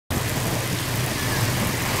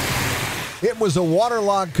It was a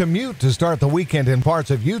waterlogged commute to start the weekend in parts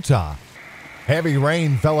of Utah. Heavy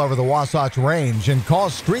rain fell over the Wasatch Range and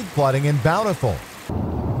caused street flooding in Bountiful.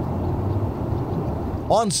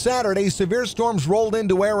 On Saturday, severe storms rolled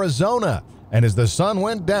into Arizona, and as the sun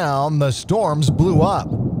went down, the storms blew up.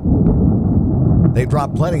 They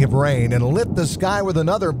dropped plenty of rain and lit the sky with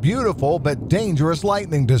another beautiful but dangerous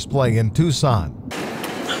lightning display in Tucson.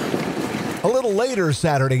 A little later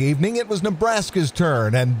Saturday evening, it was Nebraska's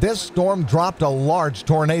turn, and this storm dropped a large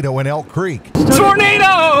tornado in Elk Creek.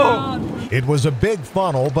 Tornado! It was a big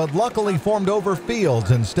funnel, but luckily formed over fields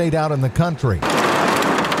and stayed out in the country.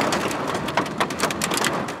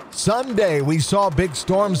 Sunday, we saw big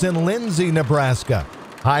storms in Lindsay, Nebraska.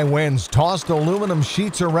 High winds tossed aluminum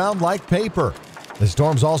sheets around like paper. The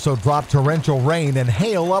storms also dropped torrential rain and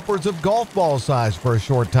hail upwards of golf ball size for a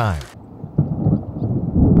short time.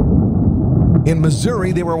 In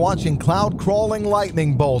Missouri, they were watching cloud-crawling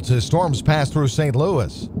lightning bolts as storms passed through St.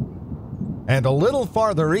 Louis. And a little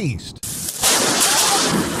farther east,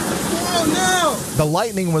 the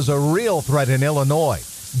lightning was a real threat in Illinois.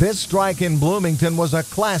 This strike in Bloomington was a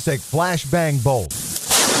classic flashbang bolt,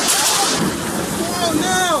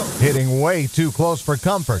 hitting way too close for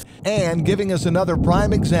comfort and giving us another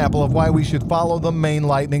prime example of why we should follow the main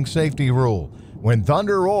lightning safety rule. When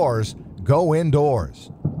thunder roars, go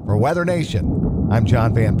indoors. For Weather Nation, I'm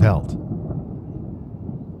John Van Pelt.